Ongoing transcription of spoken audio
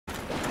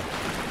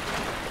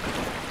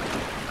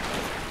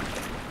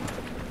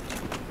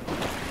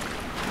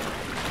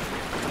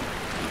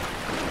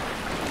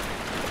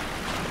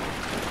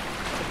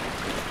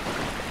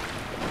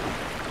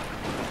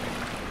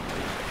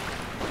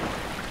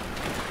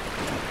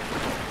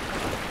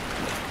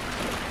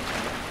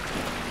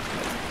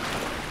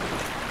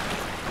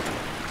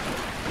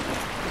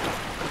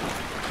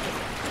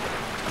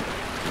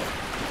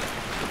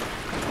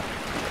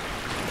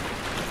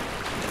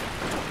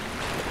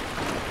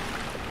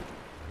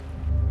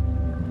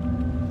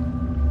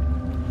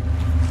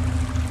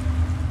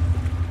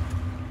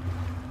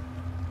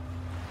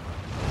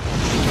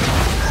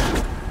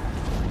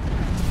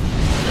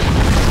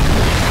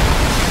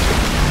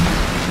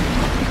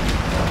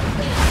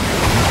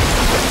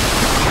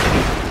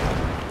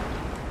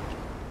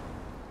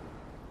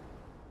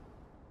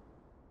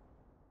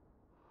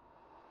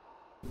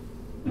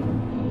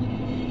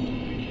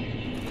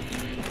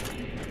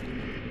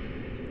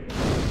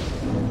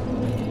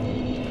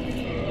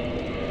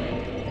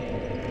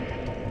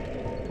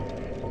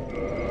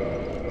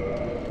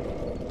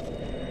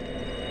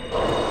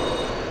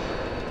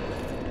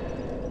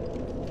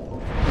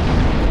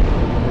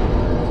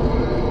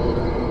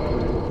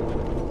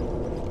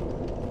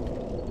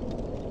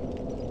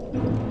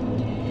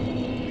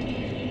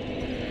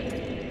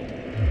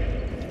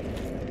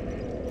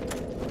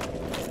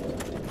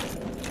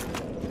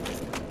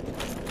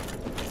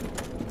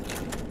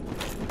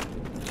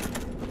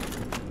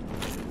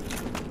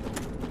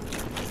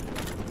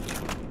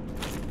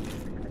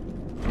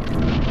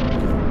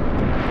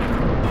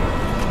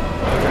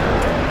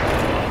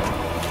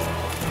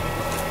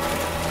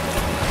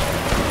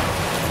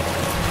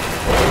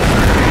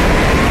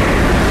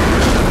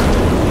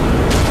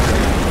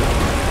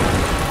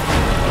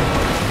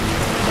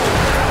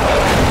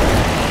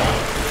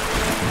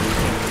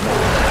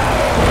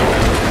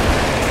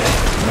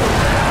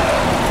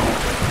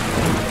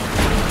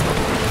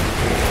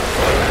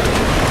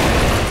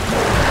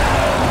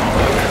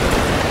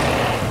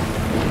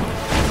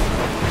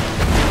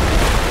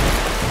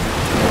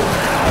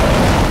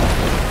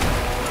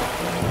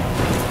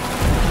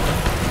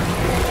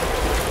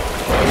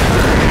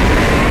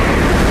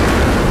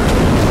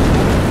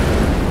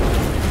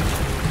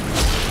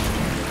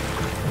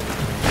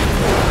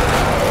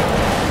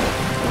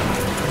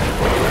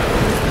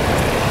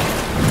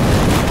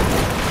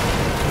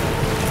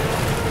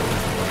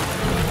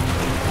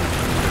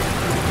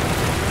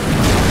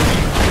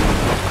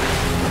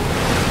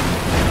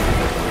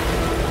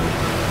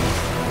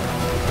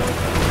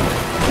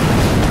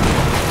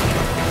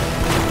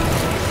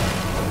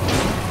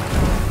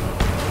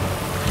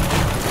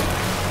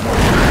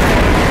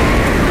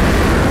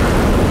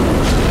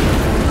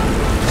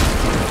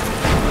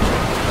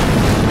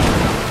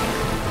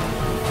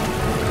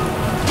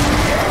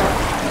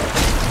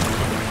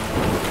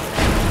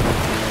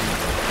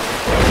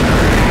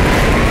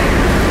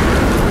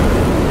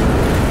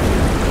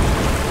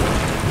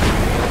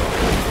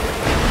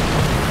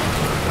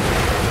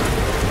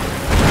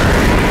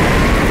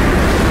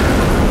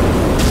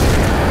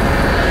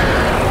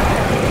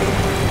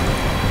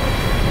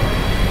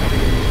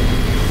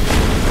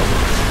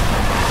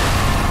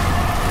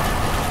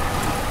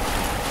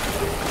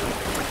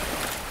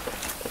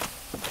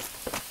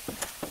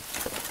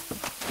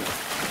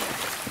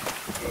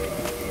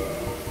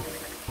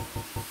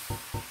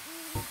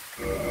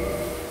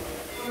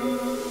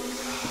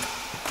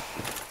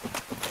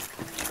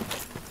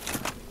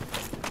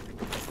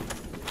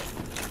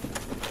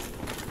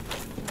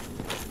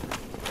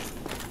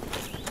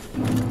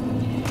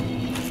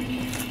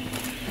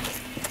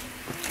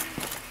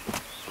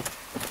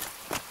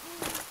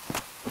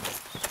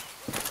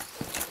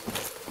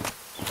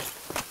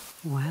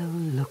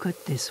Look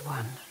at this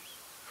one.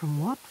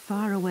 From what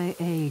faraway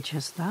age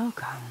hast thou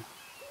come?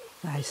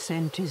 Thy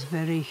scent is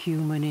very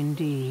human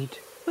indeed,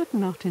 but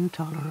not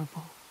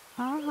intolerable.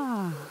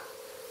 Ah,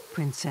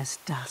 Princess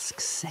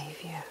Dusk's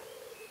savior.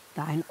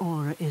 Thine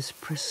aura is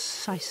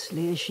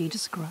precisely as she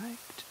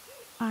described.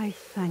 I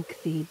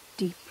thank thee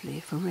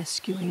deeply for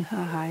rescuing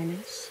Her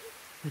Highness,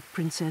 but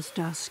Princess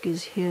Dusk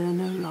is here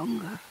no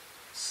longer,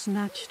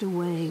 snatched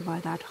away by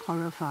that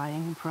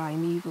horrifying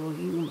primeval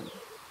human.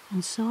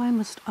 And so I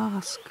must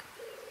ask,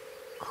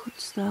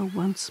 couldst thou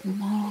once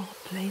more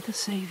play the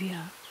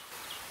savior?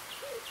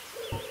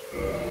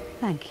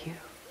 Thank you.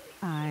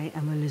 I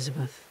am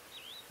Elizabeth,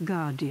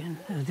 guardian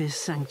of this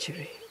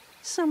sanctuary.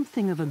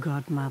 Something of a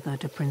godmother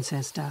to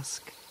Princess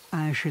Dusk.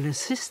 I shall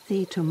assist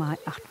thee to my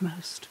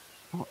utmost,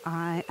 for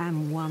I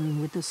am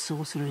one with the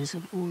sorceries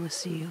of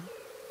Oolacile.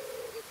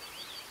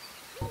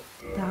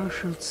 Thou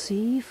shalt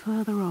see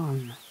further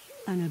on,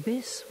 an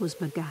abyss was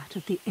begat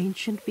of the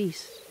ancient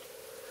beast,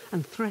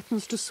 and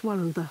threatens to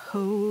swallow the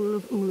whole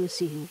of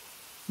Oolacile.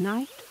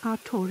 Knight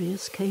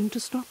Artorius came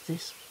to stop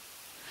this,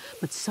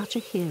 but such a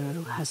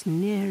hero has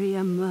nary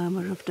a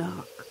murmur of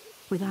dark.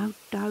 Without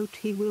doubt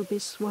he will be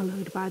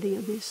swallowed by the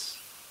abyss,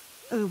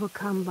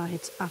 overcome by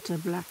its utter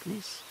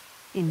blackness.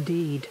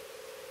 Indeed,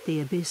 the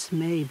abyss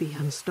may be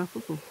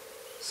unstoppable.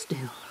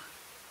 Still,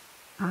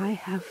 I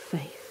have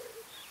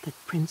faith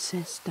that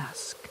Princess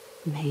Dusk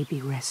may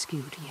be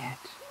rescued yet.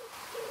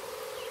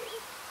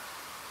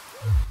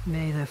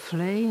 May the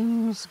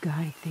flames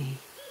guide thee.